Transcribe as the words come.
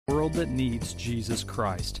world that needs Jesus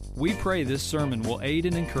Christ. We pray this sermon will aid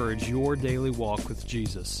and encourage your daily walk with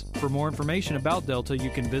Jesus. For more information about Delta,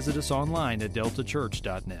 you can visit us online at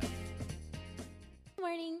deltachurch.net. Good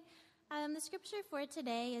morning. The scripture for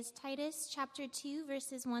today is Titus chapter 2,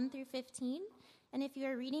 verses 1 through 15. And if you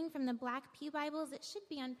are reading from the Black Pew Bibles, it should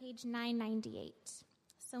be on page 998.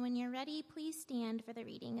 So when you're ready, please stand for the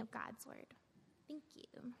reading of God's Word. Thank you.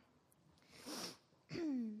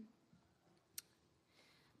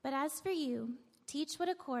 But as for you, teach what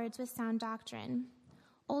accords with sound doctrine.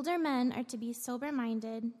 Older men are to be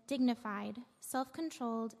sober-minded, dignified,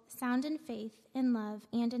 self-controlled, sound in faith, in love,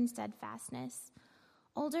 and in steadfastness.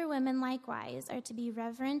 Older women likewise are to be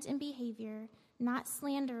reverent in behavior, not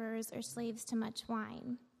slanderers or slaves to much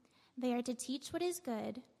wine. They are to teach what is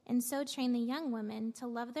good, and so train the young women to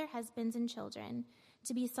love their husbands and children,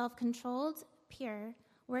 to be self-controlled, pure,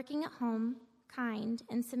 working at home, kind,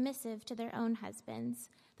 and submissive to their own husbands,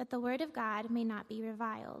 that the word of God may not be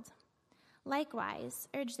reviled. Likewise,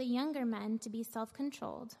 urge the younger men to be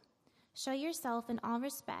self-controlled. Show yourself in all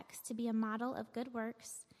respects to be a model of good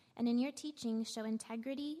works, and in your teaching show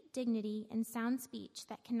integrity, dignity, and sound speech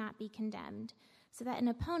that cannot be condemned, so that an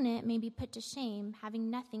opponent may be put to shame, having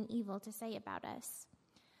nothing evil to say about us.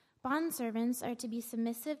 Bondservants are to be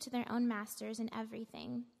submissive to their own masters in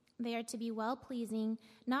everything. They are to be well-pleasing,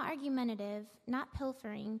 not argumentative, not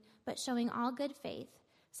pilfering, but showing all good faith,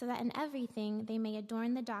 so that in everything they may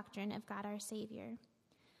adorn the doctrine of God our Savior.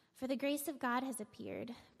 For the grace of God has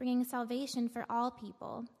appeared, bringing salvation for all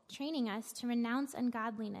people, training us to renounce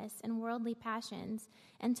ungodliness and worldly passions,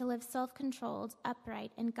 and to live self-controlled,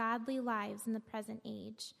 upright, and godly lives in the present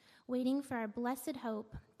age, waiting for our blessed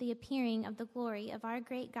hope, the appearing of the glory of our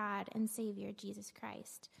great God and Savior, Jesus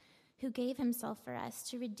Christ, who gave himself for us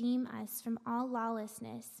to redeem us from all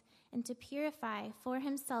lawlessness, and to purify for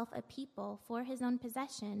himself a people for his own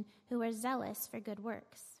possession who are zealous for good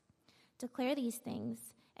works. Declare these things,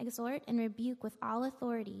 exhort and rebuke with all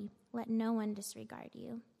authority. Let no one disregard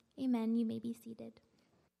you. Amen. You may be seated.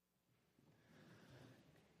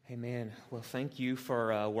 Amen. Well, thank you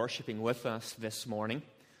for worshiping with us this morning.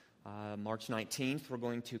 March 19th, we're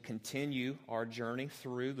going to continue our journey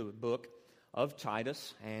through the book of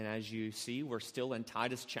Titus. And as you see, we're still in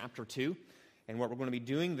Titus chapter 2. And what we're going to be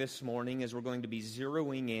doing this morning is we're going to be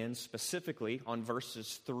zeroing in specifically on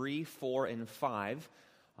verses 3, 4, and 5.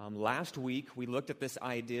 Last week, we looked at this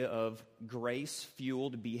idea of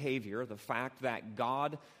grace-fueled behavior, the fact that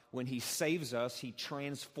God, when he saves us, he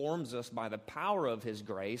transforms us by the power of his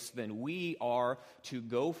grace. Then we are to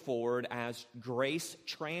go forward as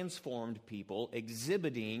grace-transformed people,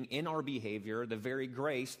 exhibiting in our behavior the very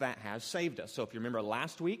grace that has saved us. So if you remember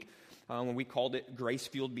last week, when we called it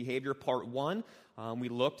Grace-Fueled Behavior Part 1, we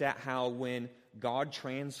looked at how when God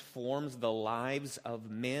transforms the lives of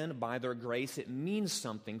men by their grace, it means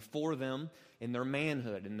something for them in their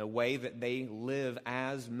manhood, in the way that they live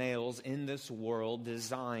as males in this world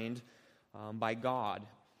designed by God.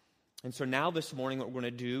 And so now this morning what we're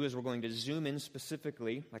going to do is we're going to zoom in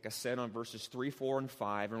specifically, like I said, on verses 3, 4, and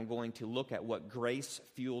 5, and we're going to look at what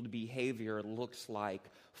grace-fueled behavior looks like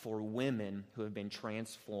for women who have been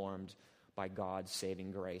transformed by God's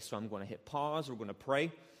saving grace. So I'm going to hit pause, we're going to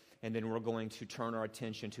pray, and then we're going to turn our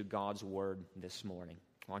attention to God's Word this morning.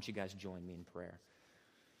 Why don't you guys join me in prayer?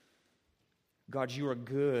 God, you are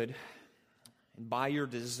good, and by your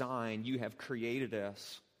design, you have created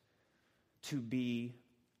us to be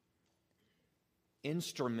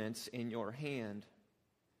instruments in your hand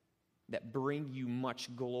that bring you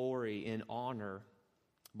much glory and honor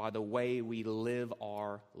by the way we live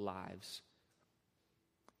our lives.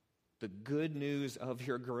 The good news of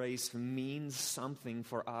your grace means something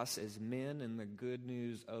for us as men, and the good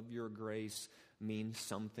news of your grace means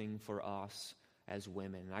something for us as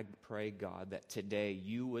women. And I pray, God, that today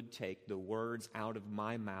you would take the words out of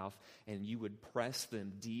my mouth and you would press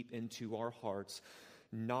them deep into our hearts,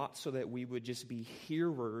 not so that we would just be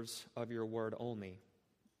hearers of your word only,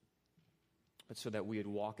 but so that we would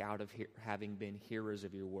walk out of here having been hearers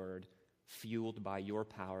of your word, fueled by your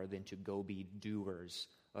power, then to go be doers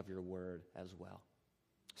of your word as well.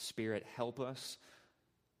 Spirit, help us.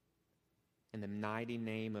 In the mighty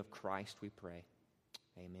name of Christ we pray.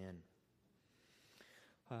 Amen.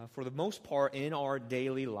 For the most part, in our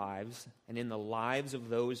daily lives and in the lives of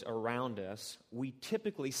those around us, we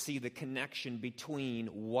typically see the connection between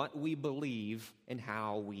what we believe and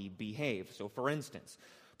how we behave. So, for instance,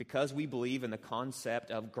 because we believe in the concept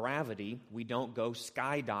of gravity, we don't go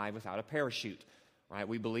skydive without a parachute. right?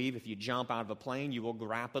 We believe if you jump out of a plane, you will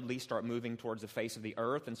rapidly start moving towards the face of the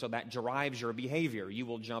earth, and so that drives your behavior. You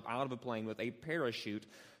will jump out of a plane with a parachute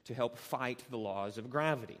to help fight the laws of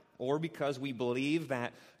gravity. Or because we believe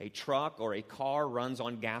that a truck or a car runs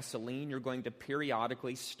on gasoline, you're going to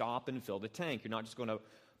periodically stop and fill the tank. You're not just going to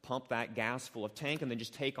pump that gas full of tank and then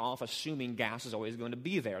just take off assuming gas is always going to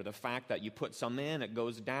be there. The fact that you put some in, it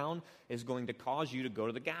goes down, is going to cause you to go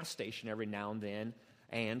to the gas station every now and then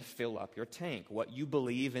and fill up your tank. What you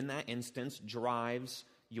believe in that instance drives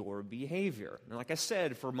your behavior. And like I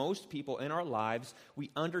said, for most people in our lives, we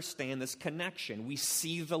understand this connection. We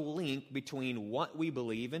see the link between what we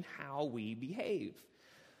believe and how we behave.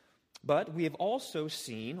 But we have also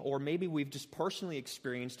seen, or maybe we've just personally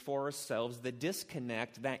experienced for ourselves, the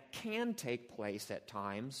disconnect that can take place at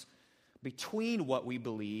times between what we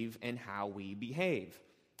believe and how we behave.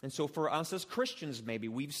 And so for us as Christians, maybe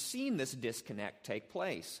we've seen this disconnect take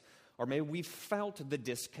place. Or maybe we've felt the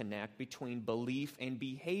disconnect between belief and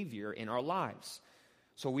behavior in our lives.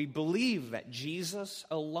 So we believe that Jesus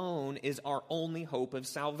alone is our only hope of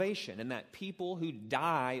salvation, and that people who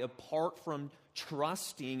die apart from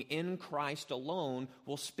trusting in Christ alone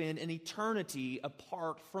will spend an eternity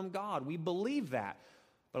apart from God. We believe that.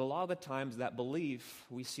 But a lot of the times that belief,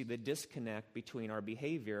 we see the disconnect between our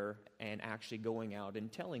behavior and actually going out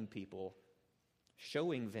and telling people,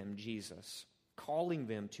 showing them Jesus, calling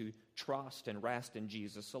them to trust and rest in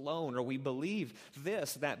Jesus alone. Or we believe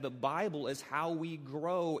this, that the Bible is how we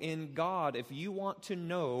grow in God. If you want to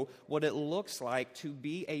know what it looks like to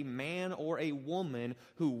be a man or a woman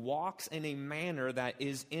who walks in a manner that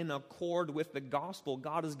is in accord with the gospel,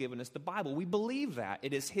 God has given us the Bible. We believe that.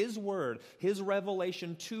 It is His Word, His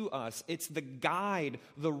revelation to us. It's the guide,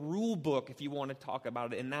 the rule book, if you want to talk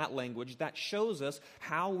about it in that language, that shows us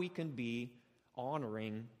how we can be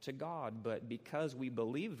honoring to God. But because we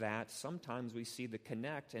believe that, sometimes we see the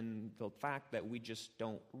connect in the fact that we just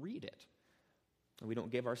don't read it. And we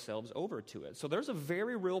don't give ourselves over to it. So there's a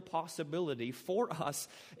very real possibility for us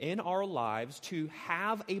in our lives to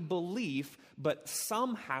have a belief, but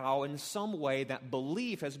somehow, in some way, that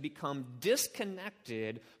belief has become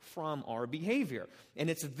disconnected from our behavior. And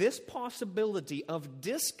it's this possibility of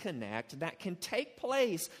disconnect that can take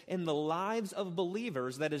place in the lives of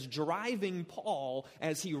believers that is driving Paul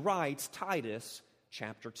as he writes Titus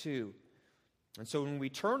chapter 2. And so when we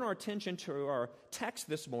turn our attention to our text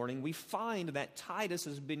this morning, we find that Titus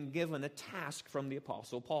has been given a task from the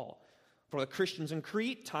Apostle Paul. For the Christians in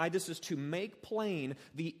Crete, Titus is to make plain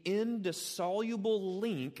the indissoluble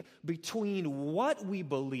link between what we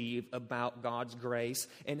believe about God's grace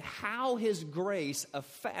and how His grace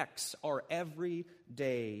affects our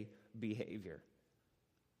everyday behavior.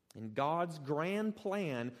 In God's grand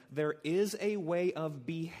plan, there is a way of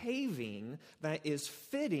behaving that is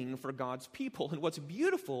fitting for God's people. And what's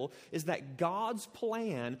beautiful is that God's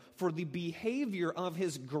plan for the behavior of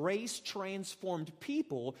His grace-transformed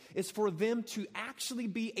people is for them to actually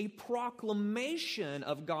be a proclamation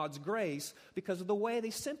of God's grace because of the way they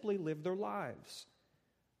simply live their lives.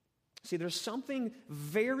 See, there's something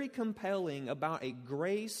very compelling about a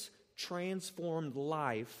grace-transformed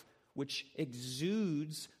life which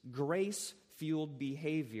exudes grace-fueled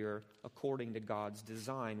behavior according to God's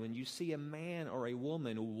design. When you see a man or a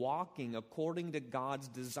woman walking according to God's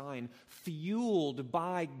design, fueled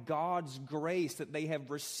by God's grace that they have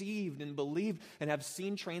received and believed and have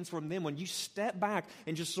seen transform them, when you step back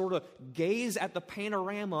and just sort of gaze at the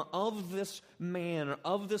panorama of this man or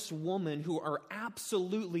of this woman who are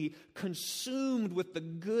absolutely consumed with the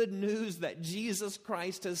good news that Jesus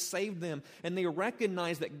Christ has saved them, and they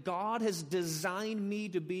recognize that God has designed me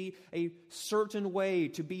to be a certain way,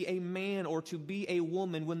 to be a man or to be a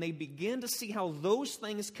woman, when they begin to see how those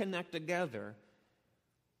things connect together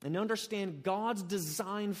and understand God's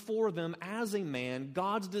design for them as a man,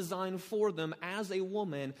 God's design for them as a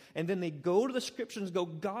woman, and then they go to the Scriptures and go,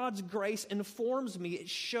 God's grace informs me, it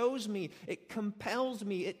shows me, it compels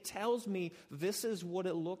me, it tells me this is what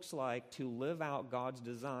it looks like to live out God's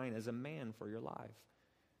design as a man for your life,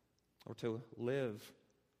 or to live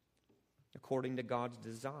according to God's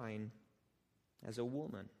design as a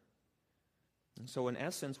woman. And so in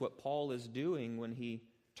essence, what Paul is doing when he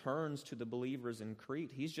turns to the believers in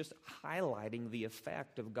Crete, he's just highlighting the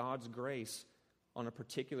effect of God's grace on a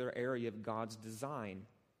particular area of God's design.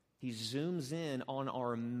 He zooms in on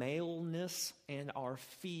our maleness and our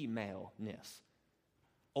femaleness.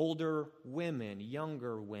 Older women,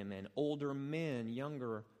 older men,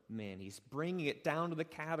 younger men. He's bringing it down to the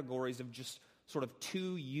categories of just sort of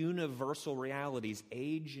two universal realities,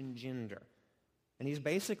 age and gender. And he's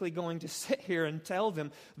basically going to sit here and tell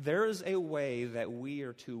them there is a way that we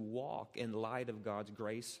are to walk in light of God's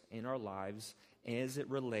grace in our lives as it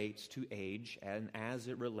relates to age and as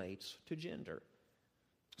it relates to gender.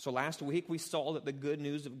 So last week we saw that the good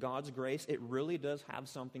news of God's grace, it really does have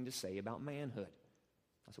something to say about manhood.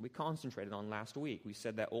 That's what we concentrated on last week. We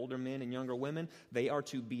said that older men and younger women, they are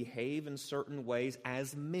to behave in certain ways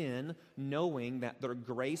as men, knowing that their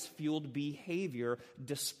grace-fueled behavior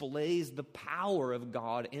displays the power of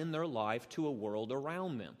God in their life to a world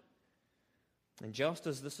around them. And just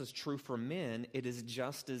as this is true for men, it is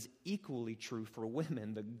just as equally true for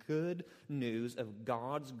women. The good news of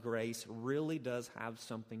God's grace really does have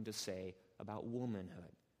something to say about womanhood.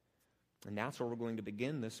 And that's where we're going to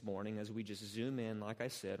begin this morning as we just zoom in, like I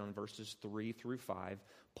said, on verses 3 through 5.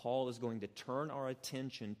 Paul is going to turn our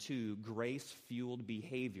attention to grace-fueled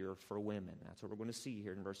behavior for women. That's what we're going to see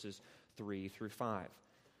here in verses 3 through 5.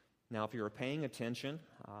 Now, if you were paying attention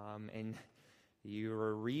and you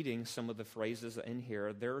were reading some of the phrases in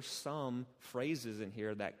here, there are some phrases in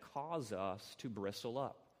here that cause us to bristle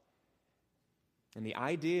up. And the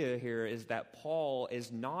idea here is that Paul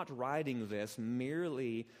is not writing this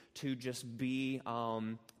merely to just be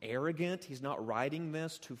arrogant. He's not writing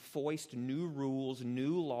this to foist new rules,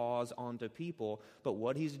 new laws onto people. But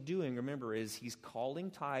what he's doing, remember, is he's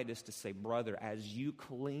calling Titus to say, brother, as you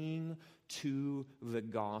cling to the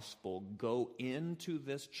gospel, go into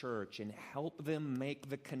this church and help them make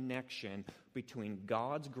the connection between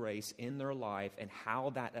God's grace in their life and how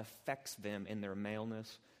that affects them in their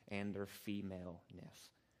maleness and their femaleness.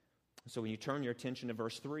 So when you turn your attention to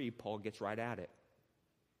verse 3, Paul gets right at it.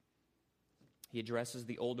 He addresses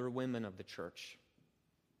the older women of the church.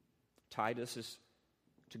 Titus is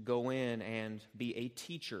to go in and be a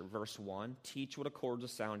teacher, verse 1. Teach what accords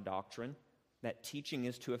with sound doctrine. That teaching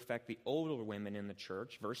is to affect the older women in the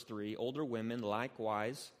church. Verse 3, older women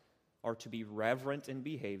likewise are to be reverent in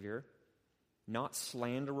behavior, not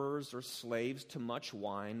slanderers or slaves to much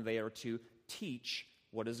wine. They are to teach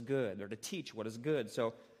what is good. They're to teach what is good.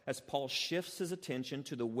 So as Paul shifts his attention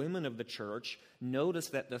to the women of the church, notice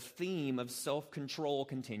that the theme of self-control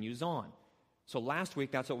continues on. So last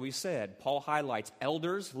week, that's what we said. Paul highlights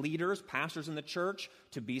elders, leaders, pastors in the church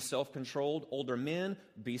to be self-controlled. Older men,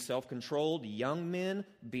 be self-controlled. Young men,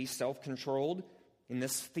 be self-controlled. In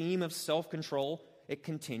this theme of self-control, it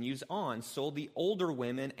continues on. So the older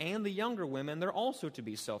women and the younger women, they're also to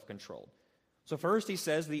be self-controlled. So first he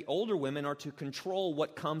says the older women are to control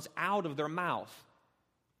what comes out of their mouth.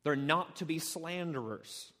 They're not to be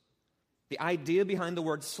slanderers. The idea behind the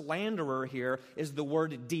word slanderer here is the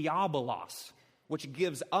word diabolos, which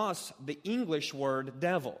gives us the English word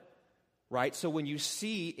devil, right? So when you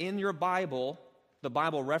see in your Bible, the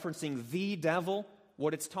Bible referencing the devil,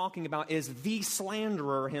 what it's talking about is the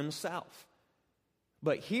slanderer himself.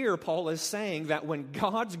 But here Paul is saying that when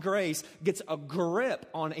God's grace gets a grip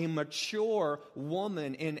on a mature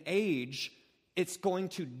woman in age, it's going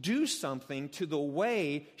to do something to the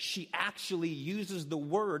way she actually uses the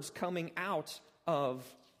words coming out of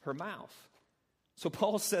her mouth. So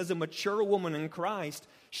Paul says a mature woman in Christ,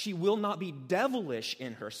 she will not be devilish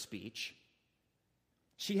in her speech.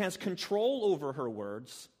 She has control over her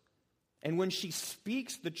words. And when she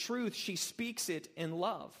speaks the truth, she speaks it in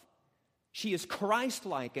love. She is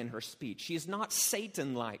Christ-like in her speech. She is not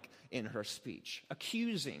Satan-like in her speech,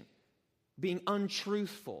 accusing, being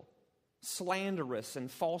untruthful, slanderous, and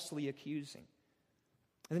falsely accusing.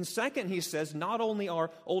 And then second, he says, not only are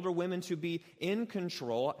older women to be in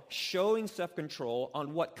control, showing self-control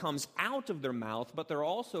on what comes out of their mouth, but they're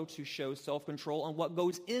also to show self-control on what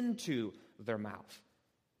goes into their mouth.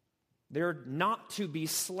 They're not to be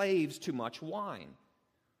slaves to much wine.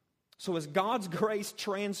 So as God's grace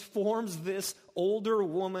transforms this older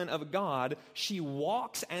woman of God, she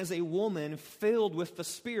walks as a woman filled with the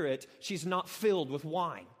Spirit. She's not filled with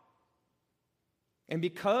wine. And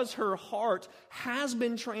because her heart has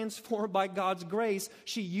been transformed by God's grace,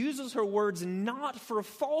 she uses her words not for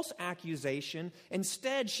false accusation.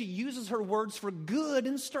 Instead, she uses her words for good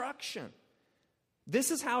instruction.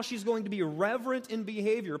 This is how she's going to be reverent in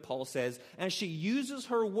behavior, Paul says, as she uses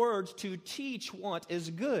her words to teach what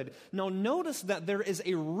is good. Now, notice that there is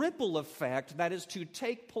a ripple effect that is to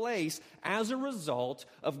take place as a result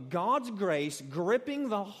of God's grace gripping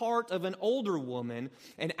the heart of an older woman,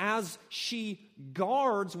 and as she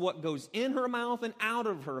guards what goes in her mouth and out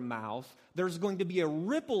of her mouth, there's going to be a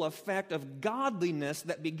ripple effect of godliness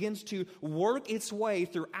that begins to work its way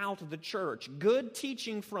throughout the church. Good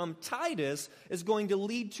teaching from Titus is going to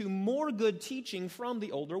lead to more good teaching from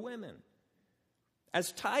the older women.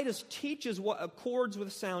 As Titus teaches what accords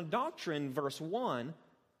with sound doctrine, verse 1,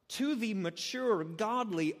 to the mature,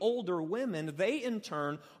 godly, older women, they in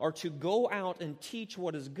turn are to go out and teach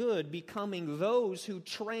what is good, becoming those who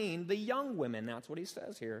train the young women. That's what he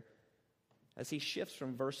says here as he shifts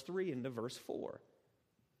from verse 3 into verse 4.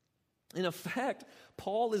 In effect,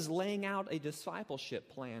 Paul is laying out a discipleship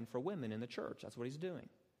plan for women in the church. That's what he's doing.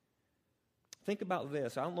 Think about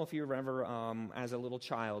this. I don't know if you remember as a little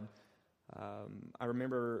child, I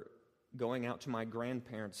remember going out to my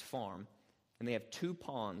grandparents' farm, and they have two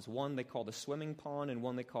ponds. One they call the swimming pond, and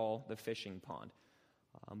one they call the fishing pond.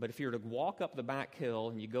 But if you were to walk up the back hill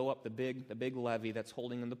and you go up the big levee that's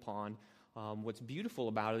holding in the pond, what's beautiful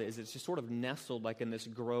about it is it's just sort of nestled like in this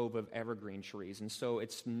grove of evergreen trees. And so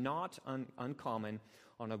it's not uncommon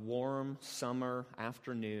on a warm summer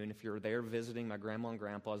afternoon, if you're there visiting my grandma and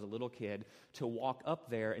grandpa as a little kid, to walk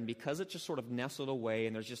up there. And because it's just sort of nestled away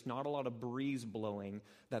and there's just not a lot of breeze blowing,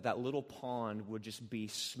 that little pond would just be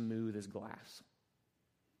smooth as glass.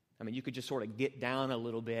 I mean, you could just sort of get down a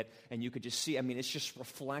little bit and you could just see, I mean, it's just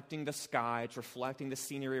reflecting the sky. It's reflecting the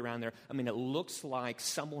scenery around there. I mean, it looks like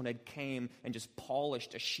someone had came and just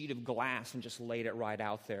polished a sheet of glass and just laid it right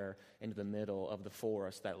out there into the middle of the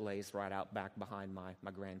forest that lays right out back behind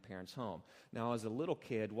my grandparents' home. Now, as a little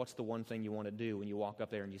kid, what's the one thing you want to do when you walk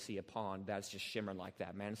up there and you see a pond that's just shimmering like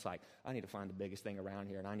that? Man, it's like, I need to find the biggest thing around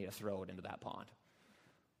here and I need to throw it into that pond.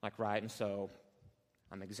 Like, right? And so,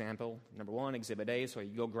 example number 1, Exhibit A. So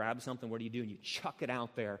you go grab something. What do? And you chuck it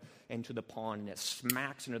out there into the pond, and it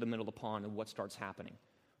smacks into the middle of the pond, and what starts happening?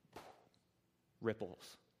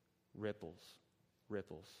 Ripples, ripples,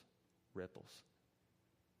 ripples, ripples.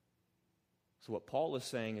 So what Paul is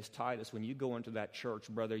saying is, Titus, when you go into that church,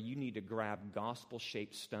 brother, you need to grab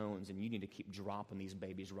gospel-shaped stones, and you need to keep dropping these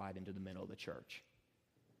babies right into the middle of the church.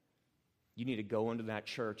 You need to go into that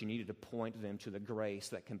church, and you need to point them to the grace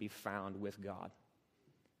that can be found with God.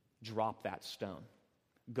 Drop that stone.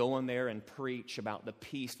 Go in there and preach about the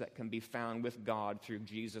peace that can be found with God through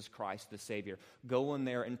Jesus Christ the Savior. Go in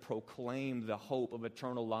there and proclaim the hope of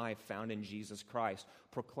eternal life found in Jesus Christ.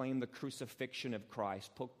 Proclaim the crucifixion of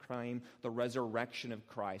Christ. Proclaim the resurrection of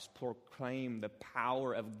Christ. Proclaim the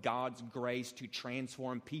power of God's grace to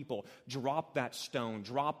transform people. Drop that stone,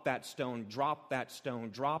 drop that stone, drop that stone,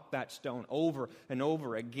 drop that stone over and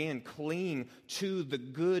over again. Cling to the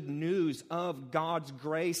good news of God's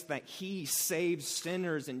grace that He saves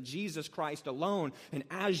sinners in Jesus Christ alone. And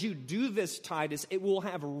as you do this, Titus, it will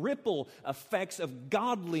have ripple effects of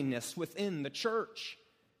godliness within the church.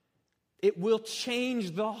 It will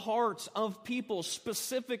change the hearts of people.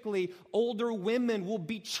 Specifically, older women will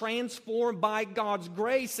be transformed by God's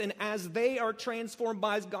grace. And as they are transformed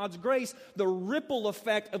by God's grace, the ripple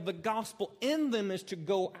effect of the gospel in them is to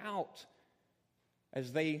go out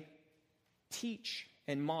as they teach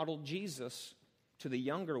and model Jesus to the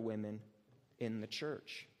younger women in the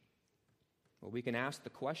church. Well, we can ask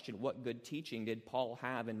the question, what good teaching did Paul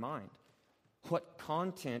have in mind? What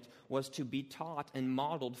content was to be taught and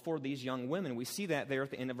modeled for these young women? We see that there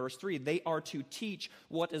at the end of verse 3. They are to teach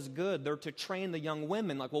what is good. They're to train the young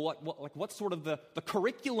women. Like, well, what's sort of the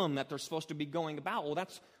curriculum that they're supposed to be going about? Well,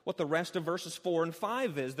 that's what the rest of verses 4 and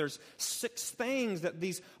 5 is. There's 6 things that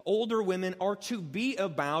these older women are to be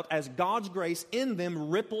about as God's grace in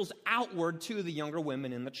them ripples outward to the younger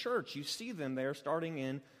women in the church. You see them there starting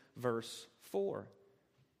in verse 4.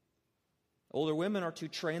 Older women are to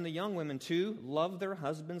train the young women to love their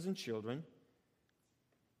husbands and children,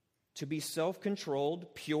 to be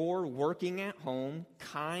self-controlled, pure, working at home,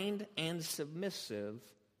 kind and submissive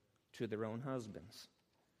to their own husbands.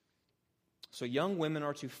 So young women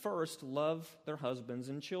are to first love their husbands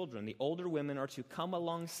and children. The older women are to come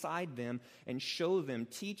alongside them and show them,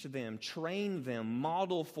 teach them, train them,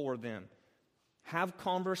 model for them. Have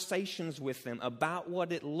conversations with them about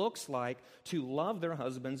what it looks like to love their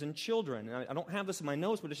husbands and children. And I don't have this in my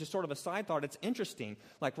notes, but it's just sort of a side thought. It's interesting.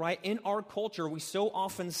 Like, right, in our culture, we so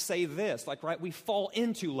often say this. Like, right, we fall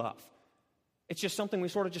into love. It's just something we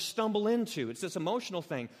sort of just stumble into. It's this emotional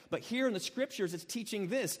thing. But here in the Scriptures, it's teaching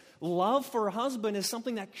this. Love for a husband is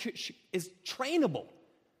something that is trainable.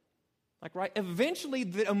 Like, right, eventually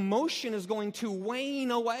the emotion is going to wane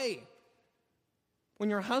away. When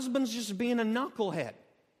your husband's just being a knucklehead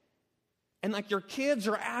and like your kids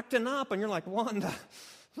are acting up and you're like wanting to,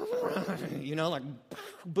 like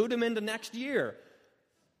boot him into next year.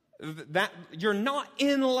 that you're not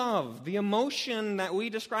in love. The emotion that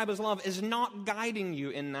we describe as love is not guiding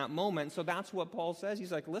you in that moment. So that's what Paul says.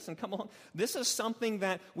 He's like, listen, come on. This is something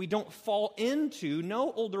that we don't fall into.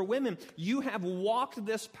 No, older women, you have walked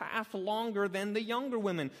this path longer than the younger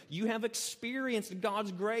women. You have experienced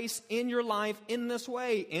God's grace in your life in this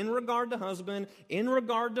way, in regard to husband, in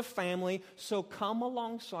regard to family. So come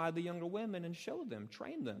alongside the younger women and show them,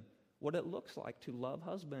 train them what it looks like to love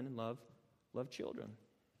husband and love children.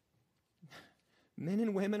 Men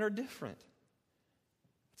and women are different.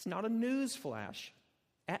 It's not a news flash.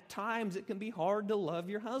 At times, it can be hard to love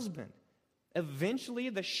your husband. Eventually,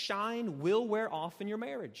 the shine will wear off in your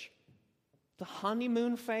marriage. The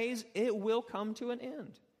honeymoon phase, it will come to an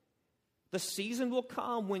end. The season will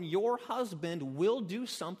come when your husband will do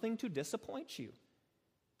something to disappoint you.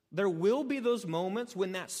 There will be those moments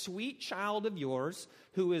when that sweet child of yours,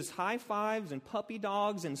 who is high fives and puppy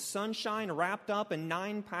dogs and sunshine wrapped up in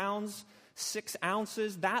 9 pounds, 6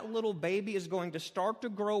 ounces, that little baby is going to start to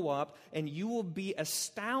grow up, and you will be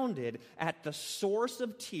astounded at the source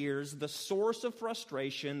of tears, the source of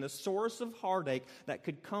frustration, the source of heartache that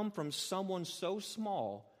could come from someone so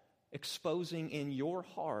small exposing in your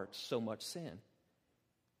heart so much sin.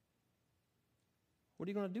 What are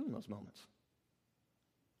you going to do in those moments?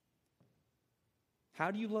 How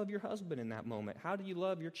do you love your husband in that moment? How do you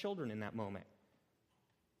love your children in that moment?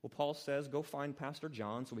 Well, Paul says, go find Pastor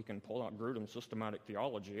John so we can pull out Grudem's systematic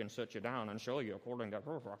theology and sit you down and show you according to...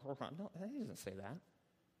 No, he doesn't say that.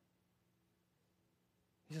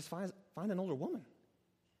 He says, find an older woman.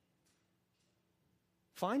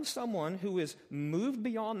 Find someone who is moved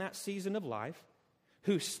beyond that season of life,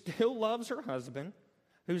 who still loves her husband,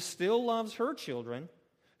 who still loves her children,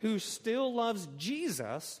 who still loves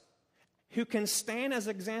Jesus, who can stand as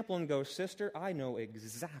an example and go, sister, I know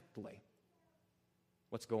exactly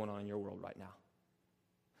what's going on in your world right now.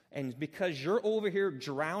 And because you're over here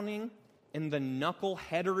drowning in the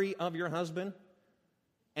knuckleheadery of your husband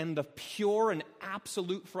and the pure and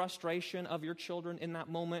absolute frustration of your children in that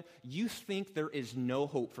moment, you think there is no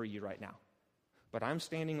hope for you right now. But I'm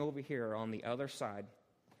standing over here on the other side,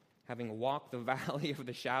 having walked the valley of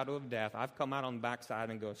the shadow of death. I've come out on the backside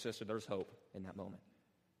and go, sister, there's hope in that moment.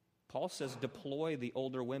 Paul says, deploy the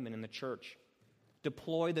older women in the church.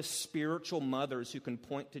 Deploy the spiritual mothers who can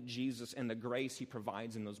point to Jesus and the grace he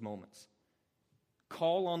provides in those moments.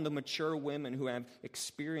 Call on the mature women who have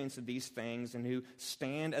experienced these things and who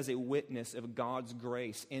stand as a witness of God's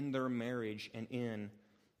grace in their marriage and in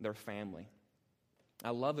their family.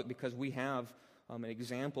 I love it because we have an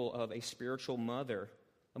example of a spiritual mother,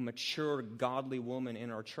 a mature, godly woman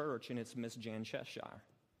in our church, and it's Miss Jan Cheshire.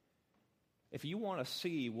 If you want to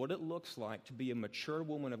see what it looks like to be a mature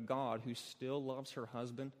woman of God who still loves her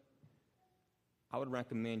husband, I would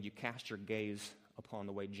recommend you cast your gaze upon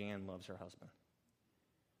the way Jan loves her husband.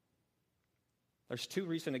 There's 2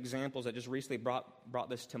 recent examples that just recently brought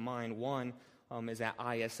this to mind. One is at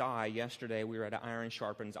ISI. Yesterday we were at Iron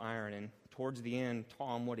Sharpens Iron, and towards the end,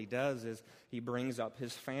 Tom, what he does is he brings up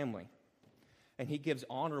his family. And he gives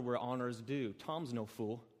honor where honor is due. Tom's no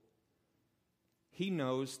fool. He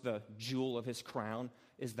knows the jewel of his crown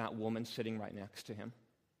is that woman sitting right next to him.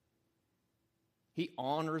 He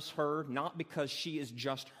honors her not because she is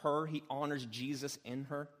just her. He honors Jesus in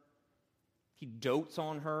her. He dotes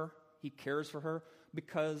on her. He cares for her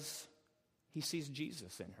because he sees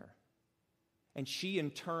Jesus in her. And she,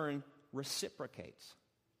 in turn, reciprocates.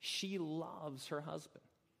 She loves her husband.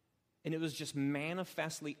 And it was just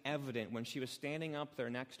manifestly evident when she was standing up there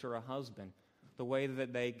next to her husband, the way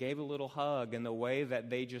that they gave a little hug and the way that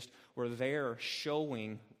they just were there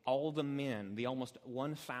showing all the men, the almost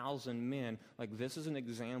 1,000 men, like this is an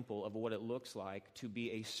example of what it looks like to be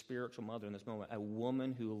a spiritual mother in this moment, a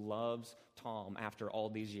woman who loves Tom after all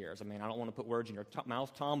these years. I mean, I don't want to put words in your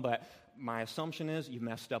mouth, Tom, but my assumption is you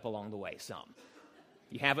messed up along the way some.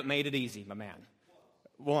 You haven't made it easy, my man.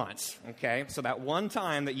 Once, okay? So that one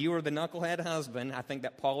time that you were the knucklehead husband, I think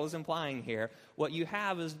that Paul is implying here, what you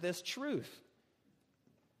have is this truth.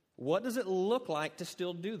 What does it look like to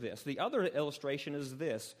still do this? The other illustration is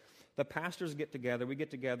this. The pastors get together. We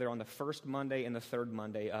get together on the first Monday and the third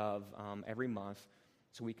Monday of every month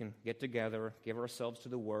so we can get together, give ourselves to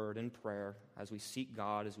the Word and prayer as we seek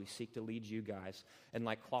God, as we seek to lead you guys. And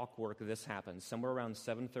like clockwork, this happens. Somewhere around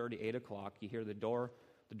 7:30, 8 o'clock, you hear the door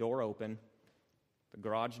open. The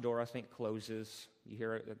garage door, I think, closes. You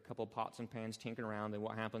hear a couple of pots and pans tinkering around, and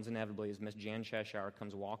what happens inevitably is Miss Jan Cheshire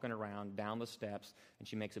comes walking around down the steps, and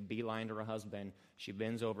she makes a beeline to her husband. She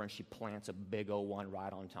bends over, and she plants a big old one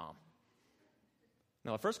right on Tom.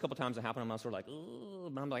 Now, the first couple times it happened, I was sort of like, ooh,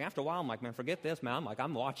 but I'm like, after a while, I'm like, man, forget this, man.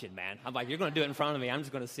 I'm watching, man. I'm like, you're going to do it in front of me. I'm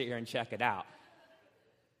just going to sit here and check it out.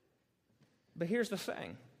 But here's the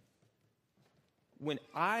thing. When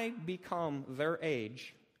I become their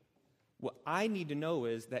age, what I need to know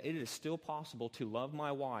is that it is still possible to love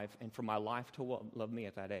my wife and for my life to love me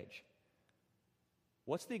at that age.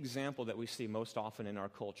 What's the example that we see most often in our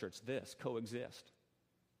culture? It's this: coexist.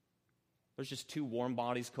 There's just two warm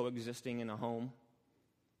bodies coexisting in a home.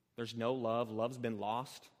 There's no love. Love's been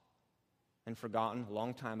lost and forgotten a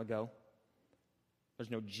long time ago.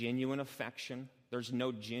 There's no genuine affection. There's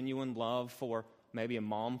no genuine love for maybe a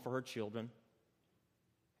mom for her children.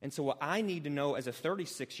 And so what I need to know as a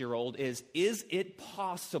 36-year-old is it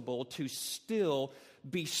possible to still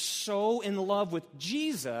be so in love with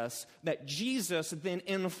Jesus that Jesus then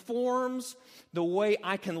informs the way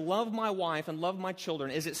I can love my wife and love my children?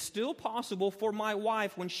 Is it still possible for my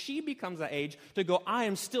wife, when she becomes that age, to go, I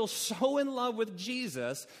am still so in love with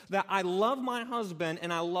Jesus that I love my husband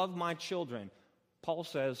and I love my children? Paul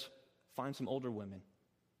says, find some older women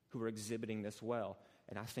who are exhibiting this well.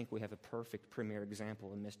 And I think we have a perfect premier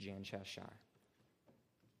example in Miss Jan Cheshire.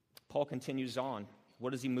 Paul continues on. What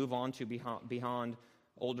does he move on to beyond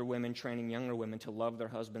older women training younger women to love their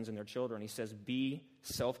husbands and their children? He says, be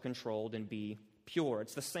self-controlled and be pure.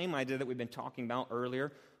 It's the same idea that we've been talking about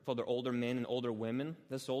earlier for the older men and older women.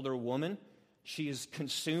 This older woman, she is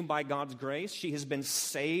consumed by God's grace. She has been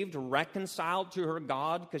saved, reconciled to her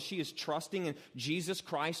God because she is trusting in Jesus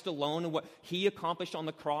Christ alone and what He accomplished on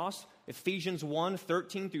the cross. Ephesians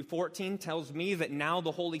 1:13-14 tells me that now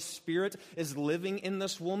the Holy Spirit is living in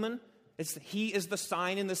this woman. He is the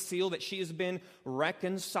sign and the seal that she has been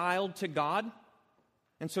reconciled to God.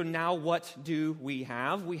 And so now what do we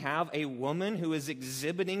have? We have a woman who is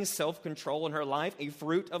exhibiting self-control in her life, a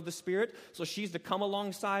fruit of the Spirit. So she's to come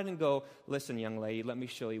alongside and go, listen, young lady, let me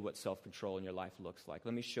show you what self-control in your life looks like.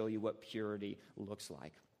 Let me show you what purity looks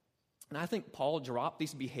like. And I think Paul dropped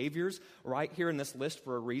these behaviors right here in this list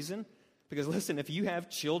for a reason. Because listen, if you have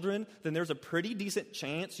children, then there's a pretty decent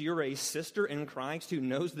chance you're a sister in Christ who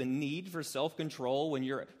knows the need for self-control when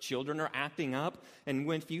your children are acting up. And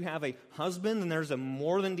if you have a husband, then there's a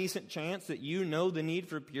more than decent chance that you know the need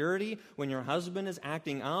for purity when your husband is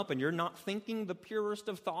acting up and you're not thinking the purest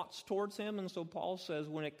of thoughts towards him. And so Paul says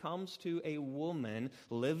when it comes to a woman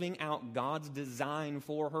living out God's design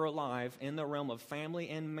for her life in the realm of family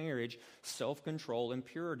and marriage, self-control and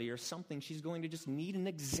purity are something she's going to just need an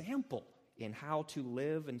example in how to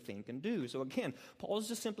live and think and do. So again, Paul is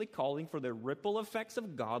just simply calling for the ripple effects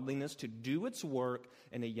of godliness to do its work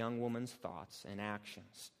in a young woman's thoughts and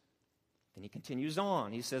actions. Then he continues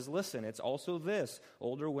on. He says, listen, it's also this.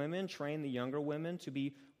 Older women train the younger women to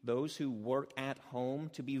be those who work at home,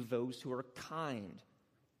 to be those who are kind.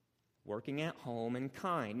 Working at home and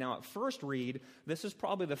kind. Now, at first read, this is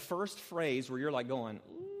probably the first phrase where you're like going,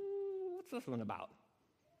 ooh, what's this one about?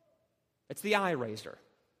 It's the eye raiser.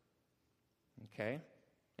 Okay?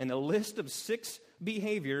 And the list of 6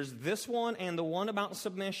 behaviors, this one and the one about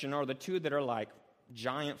submission are the two that are like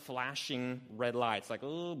giant flashing red lights. Like,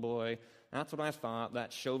 oh boy, that's what I thought.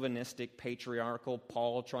 That chauvinistic, patriarchal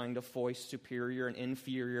Paul trying to foist superior and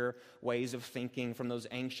inferior ways of thinking from those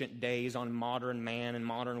ancient days on modern man and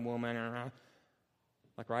modern woman.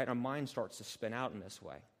 Like, right? Our mind starts to spin out in this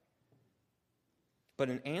way. But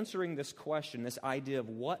in answering this question, this idea of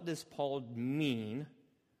what does Paul mean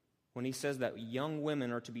when he says that young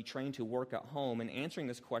women are to be trained to work at home, in answering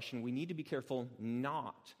this question, we need to be careful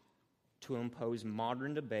not to impose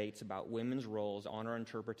modern debates about women's roles on our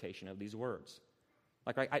interpretation of these words.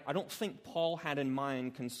 Like, I don't think Paul had in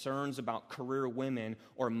mind concerns about career women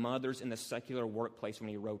or mothers in the secular workplace when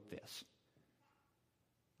he wrote this.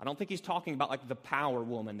 I don't think he's talking about like the power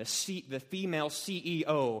woman, the female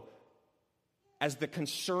CEO, as the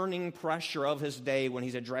concerning pressure of his day when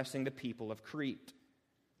he's addressing the people of Crete.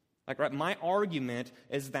 Like, right, my argument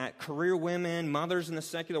is that career women, mothers in the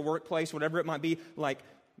secular workplace, whatever it might be, like,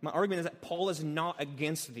 my argument is that Paul is not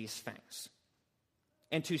against these things.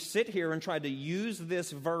 And to sit here and try to use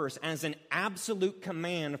this verse as an absolute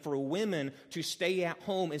command for women to stay at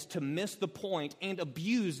home is to miss the point and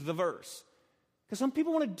abuse the verse. Because some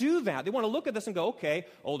people want to do that. They want to look at this and go, okay,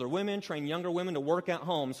 older women train younger women to work at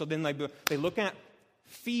home. So then they look at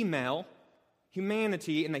female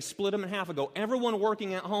humanity, and they split them in half and go, everyone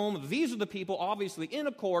working at home, these are the people obviously in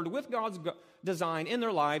accord with God's design in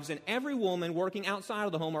their lives, and every woman working outside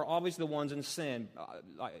of the home are obviously the ones in sin.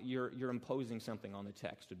 You're imposing something on the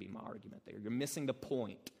text would be my argument there. You're missing the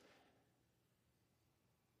point.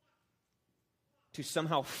 To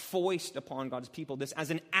somehow foist upon God's people this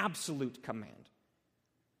as an absolute command.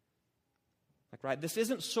 Right? This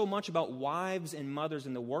isn't so much about wives and mothers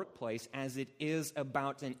in the workplace as it is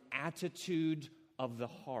about an attitude of the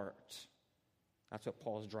heart. That's what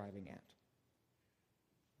Paul's driving at.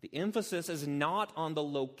 The emphasis is not on the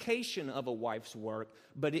location of a wife's work,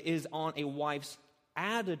 but it is on a wife's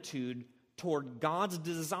attitude toward God's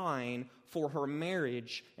design for her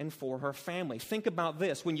marriage and for her family. Think about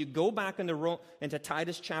this. When you go back into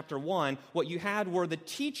Titus chapter 1, what you had were the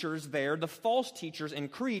teachers there, the false teachers in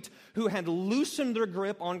Crete, who had loosened their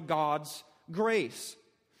grip on God's grace.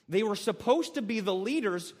 They were supposed to be the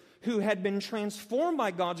leaders who had been transformed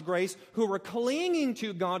by God's grace, who were clinging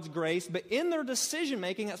to God's grace, but in their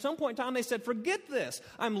decision-making, at some point in time, they said, forget this.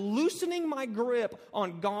 I'm loosening my grip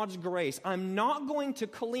on God's grace. I'm not going to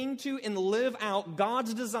cling to and live out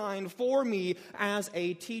God's design for me as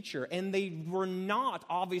a teacher. And they were not,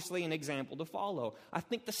 obviously, an example to follow. I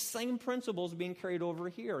think the same principle is being carried over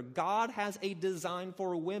here. God has a design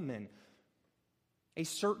for women, a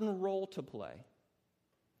certain role to play.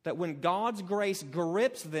 That when God's grace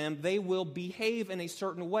grips them, they will behave in a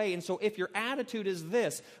certain way. And so if your attitude is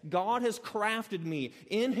this, God has crafted me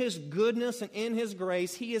in His goodness and in His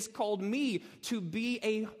grace. He has called me to be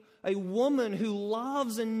a woman who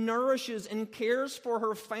loves and nourishes and cares for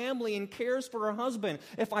her family and cares for her husband.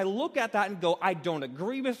 If I look at that and go, I don't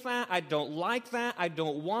agree with that, I don't like that, I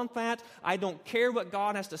don't want that, I don't care what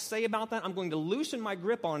God has to say about that, I'm going to loosen my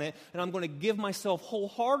grip on it, and I'm going to give myself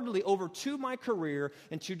wholeheartedly over to my career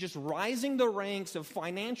and to just rising the ranks of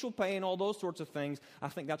financial pay and all those sorts of things, I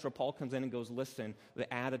think that's where Paul comes in and goes, listen,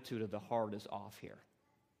 the attitude of the heart is off here.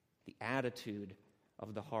 The attitude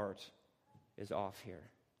of the heart is off here.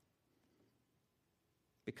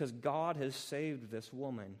 Because God has saved this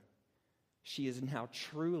woman, she is now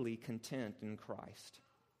truly content in Christ.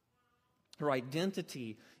 Her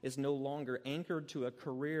identity is no longer anchored to a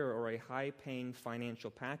career or a high-paying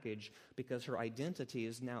financial package because her identity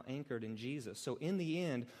is now anchored in Jesus. So in the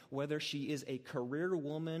end, whether she is a career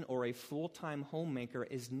woman or a full-time homemaker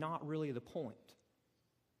is not really the point.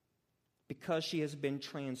 Because she has been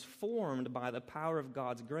transformed by the power of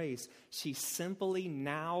God's grace, she simply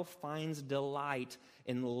now finds delight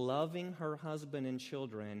in loving her husband and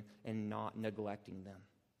children and not neglecting them.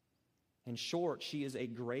 In short, she is a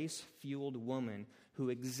grace-fueled woman who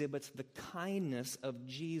exhibits the kindness of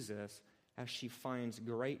Jesus as she finds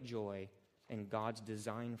great joy in God's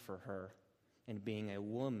design for her in being a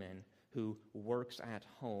woman who works at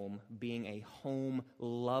home. Being a home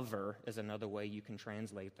lover is another way you can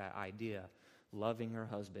translate that idea. Loving her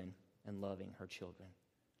husband and loving her children.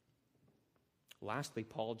 Lastly,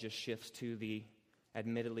 Paul just shifts to the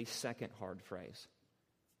admittedly second hard phrase.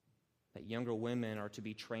 That younger women are to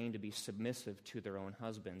be trained to be submissive to their own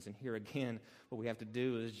husbands. And here again, what we have to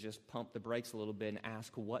do is just pump the brakes a little bit and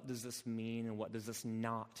ask, what does this mean and what does this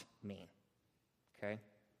not mean? Okay?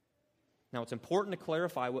 Now, it's important to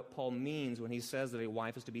clarify what Paul means when he says that a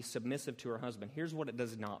wife is to be submissive to her husband. Here's what it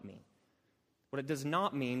does not mean. What it does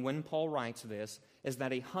not mean when Paul writes this is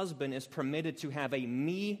that a husband is permitted to have a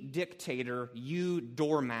me dictator, you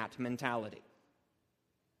doormat mentality.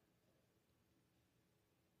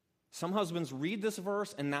 Some husbands read this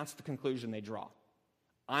verse and that's the conclusion they draw.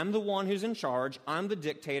 I'm the one who's in charge. I'm the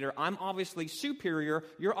dictator. I'm obviously superior.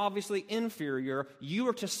 You're obviously inferior. You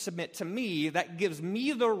are to submit to me. That gives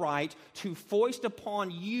me the right to foist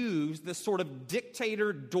upon you this sort of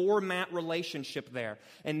dictator-doormat relationship there.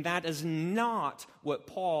 And that is not what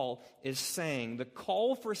Paul is saying. The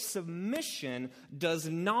call for submission does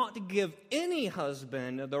not give any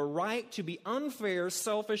husband the right to be unfair,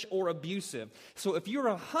 selfish, or abusive. So if you're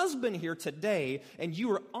a husband here today and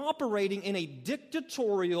you are operating in a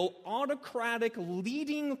dictatorial, autocratic,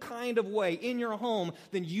 leading kind of way in your home,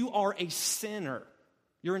 then you are a sinner.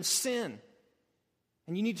 You're in sin.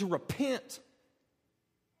 And you need to repent.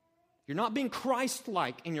 You're not being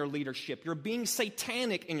Christ-like in your leadership. You're being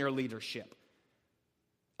satanic in your leadership.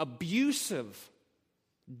 Abusive,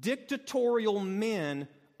 dictatorial men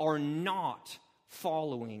are not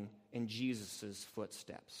following in Jesus'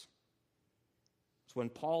 footsteps. So when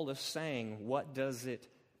Paul is saying, what does it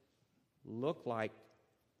look like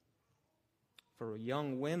for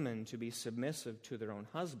young women to be submissive to their own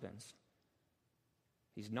husbands?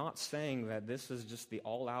 He's not saying that this is just the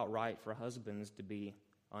all-out right for husbands to be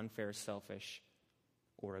unfair, selfish,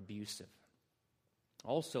 or abusive.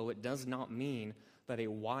 Also, it does not mean that a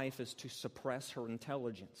wife is to suppress her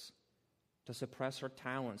intelligence, to suppress her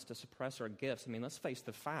talents, to suppress her gifts. I mean, let's face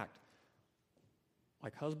the fact.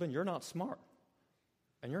 Like, husband, you're not smart.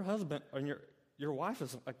 And your husband, and your wife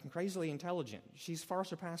is crazily intelligent. She's far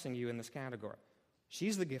surpassing you in this category.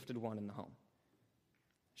 She's the gifted one in the home.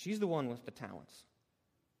 She's the one with the talents.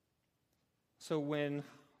 So when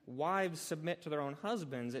wives submit to their own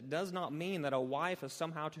husbands, it does not mean that a wife is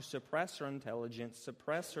somehow to suppress her intelligence,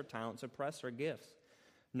 suppress her talent, suppress her gifts.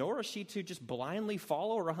 Nor is she to just blindly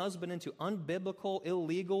follow her husband into unbiblical,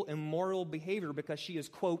 illegal, immoral behavior because she is,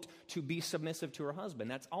 quote, to be submissive to her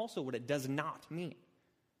husband. That's also what it does not mean.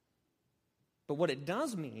 But what it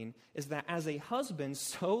does mean is that as a husband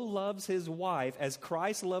so loves his wife as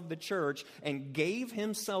Christ loved the church and gave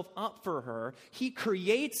himself up for her, he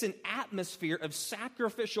creates an atmosphere of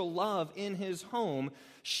sacrificial love in his home.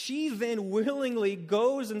 She then willingly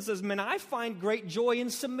goes and says, man, I find great joy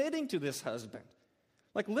in submitting to this husband.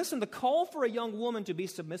 Like, listen, the call for a young woman to be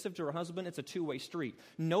submissive to her husband, it's a two-way street.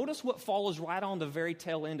 Notice what follows right on the very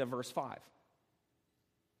tail end of verse 5.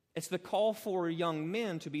 It's the call for young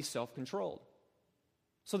men to be self-controlled.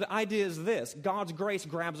 So the idea is this: God's grace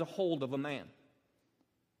grabs a hold of a man.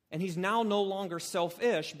 And he's now no longer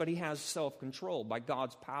selfish, but he has self-control by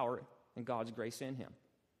God's power and God's grace in him.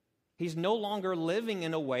 He's no longer living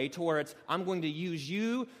in a way to where it's, I'm going to use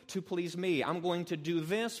you to please me. I'm going to do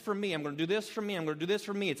this for me. I'm going to do this for me. I'm going to do this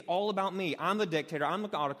for me. It's all about me. I'm the dictator. I'm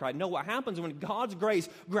the autocrat. No, what happens when God's grace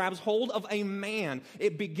grabs hold of a man,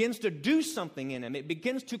 it begins to do something in him. It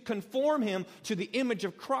begins to conform him to the image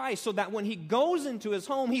of Christ so that when he goes into his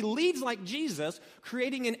home, he leads like Jesus,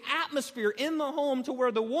 creating an atmosphere in the home to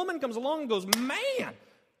where the woman comes along and goes, man,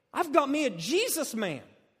 I've got me a Jesus man.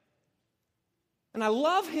 And I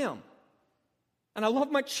love him. And I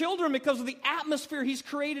love my children because of the atmosphere he's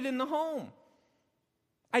created in the home.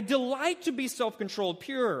 I delight to be self-controlled,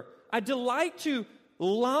 pure. I delight to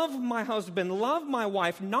love my husband, love my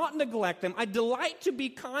wife, not neglect them. I delight to be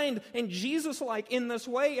kind and Jesus-like in this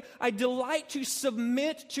way. I delight to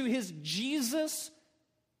submit to his Jesus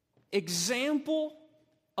example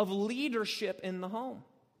of leadership in the home.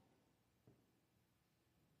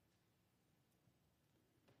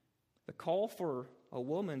 The call for a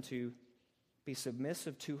woman to be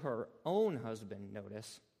submissive to her own husband,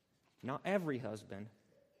 notice, not every husband,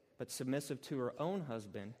 but submissive to her own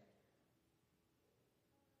husband.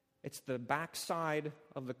 It's the backside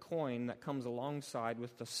of the coin that comes alongside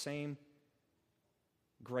with the same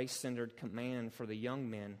grace-centered command for the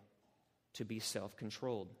young men to be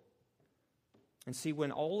self-controlled. And see,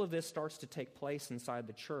 when all of this starts to take place inside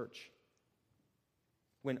the church,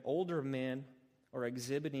 when older men are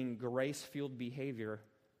exhibiting grace-fueled behavior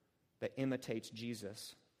that imitates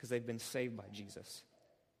Jesus because they've been saved by Jesus.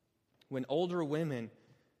 When older women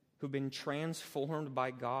who've been transformed by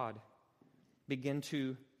God begin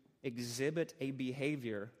to exhibit a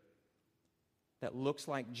behavior that looks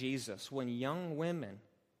like Jesus. When young women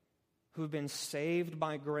who've been saved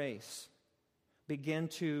by grace begin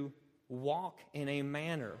to walk in a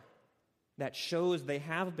manner that shows they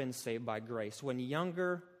have been saved by grace. When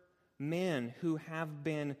younger men who have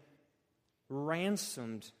been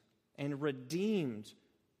ransomed and redeemed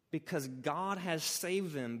because God has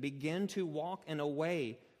saved them begin to walk in a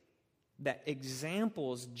way that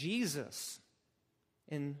examples Jesus.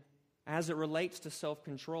 And as it relates to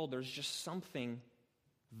self-control, there's just something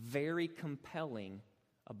very compelling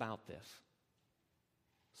about this.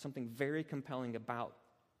 Something very compelling about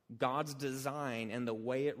God's design and the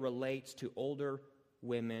way it relates to older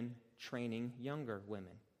women training younger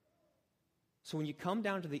women. So when you come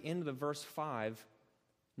down to the end of the verse 5,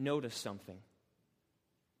 notice something.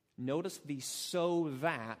 Notice the so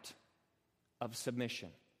that of submission.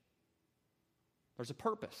 There's a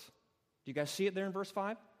purpose. Do you guys see it there in verse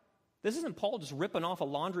 5? This isn't Paul just ripping off a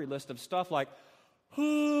laundry list of stuff like,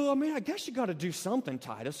 oh, I mean, I guess you got to do something,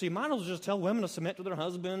 Titus. So you might as well just tell women to submit to their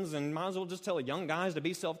husbands and might as well just tell young guys to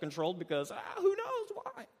be self-controlled because, who knows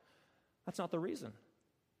why? That's not the reason.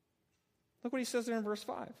 Look what he says there in verse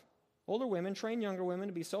 5. Older women train younger women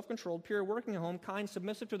to be self-controlled, pure, working at home, kind,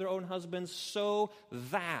 submissive to their own husbands, so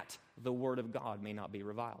that the word of God may not be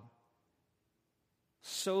reviled.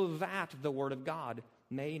 So that the word of God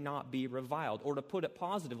may not be reviled. Or to put it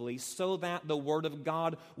positively, so that the word of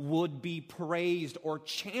God would be praised or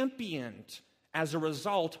championed as a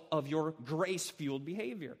result of your grace-fueled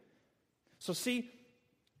behavior. So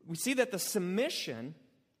we see that the submission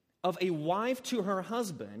of a wife to her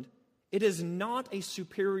husband, it is not a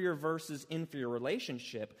superior versus inferior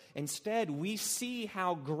relationship. Instead, we see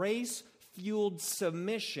how grace-fueled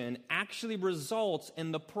submission actually results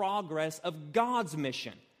in the progress of God's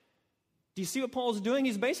mission. Do you see what Paul's doing?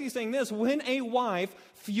 He's basically saying this: when a wife,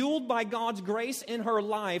 fueled by God's grace in her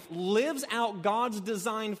life, lives out God's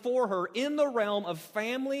design for her in the realm of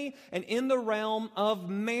family and in the realm of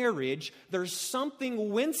marriage, there's something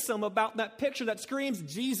winsome about that picture that screams,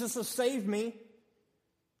 Jesus has saved me.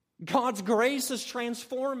 God's grace has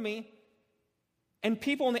transformed me. And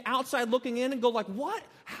people on the outside looking in and go like, what?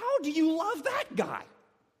 How do you love that guy?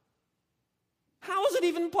 How is it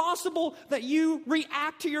even possible that you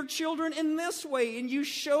react to your children in this way and you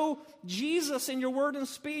show Jesus in your word and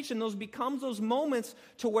speech, and those becomes those moments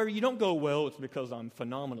to where you don't go, well, it's because I'm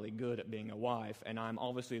phenomenally good at being a wife and I'm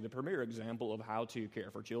obviously the premier example of how to care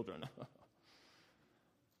for children.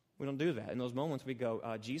 We don't do that. In those moments we go,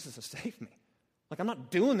 Jesus has saved me. Like, I'm not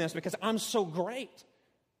doing this because I'm so great.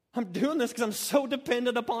 I'm doing this because I'm so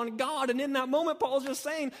dependent upon God. And in that moment, Paul's just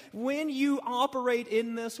saying, when you operate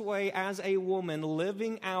in this way as a woman,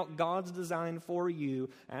 living out God's design for you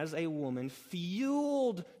as a woman,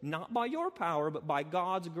 fueled not by your power, but by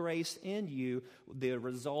God's grace in you, the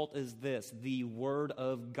result is this: the Word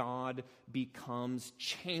of God becomes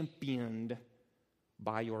championed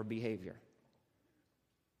by your behavior.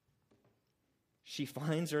 She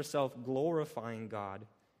finds herself glorifying God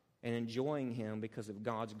and enjoying Him because of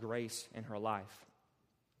God's grace in her life.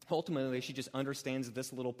 Ultimately, she just understands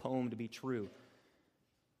this little poem to be true.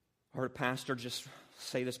 I heard a pastor just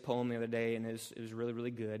say this poem the other day, and it was really,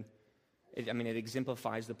 really good. It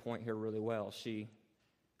exemplifies the point here really well. She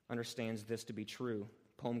understands this to be true.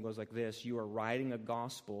 The poem goes like this: you are writing a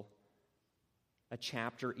gospel, a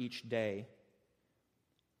chapter each day,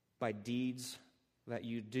 by deeds that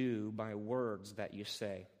you do, by words that you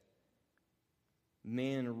say.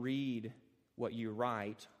 Men read what you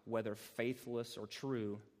write, whether faithless or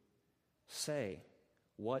true. Say,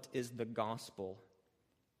 what is the gospel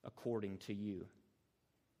according to you?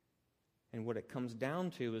 And what it comes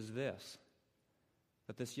down to is this: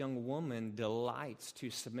 that this young woman delights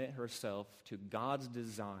to submit herself to God's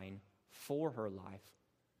design for her life,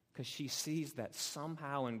 because she sees that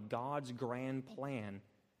somehow in God's grand plan,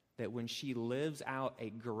 that when she lives out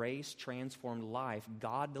a grace-transformed life,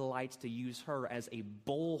 God delights to use her as a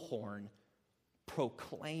bullhorn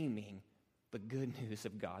proclaiming the good news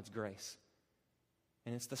of God's grace.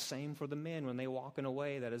 And it's the same for the men when they walk in a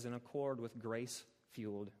way that is in accord with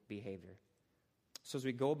grace-fueled behavior. So as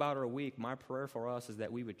we go about our week, my prayer for us is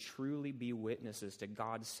that we would truly be witnesses to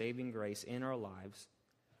God's saving grace in our lives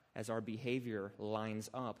as our behavior lines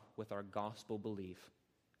up with our gospel belief,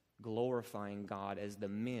 glorifying God as the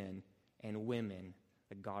men and women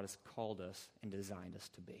that God has called us and designed us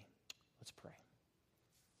to be. Let's pray.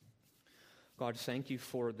 God, thank you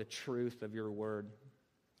for the truth of your word.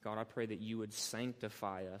 God, I pray that you would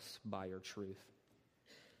sanctify us by your truth.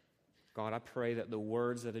 God, I pray that the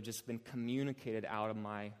words that have just been communicated out of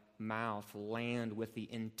my mouth land with the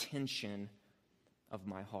intention of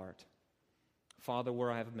my heart. Father,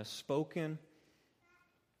 where I have misspoken,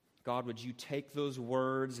 God, would you take those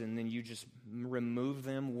words and then you just remove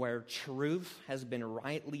them where truth has been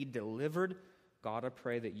rightly delivered? God, I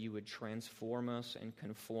pray that you would transform us and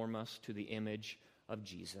conform us to the image of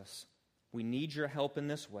Jesus. We need your help in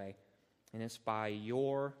this way, and it's by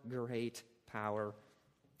your great power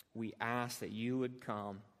we ask that you would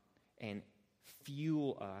come and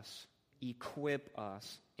fuel us, equip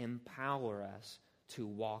us, empower us to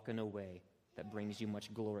walk in a way that brings you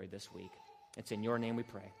much glory this week. It's in your name we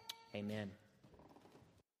pray. Amen.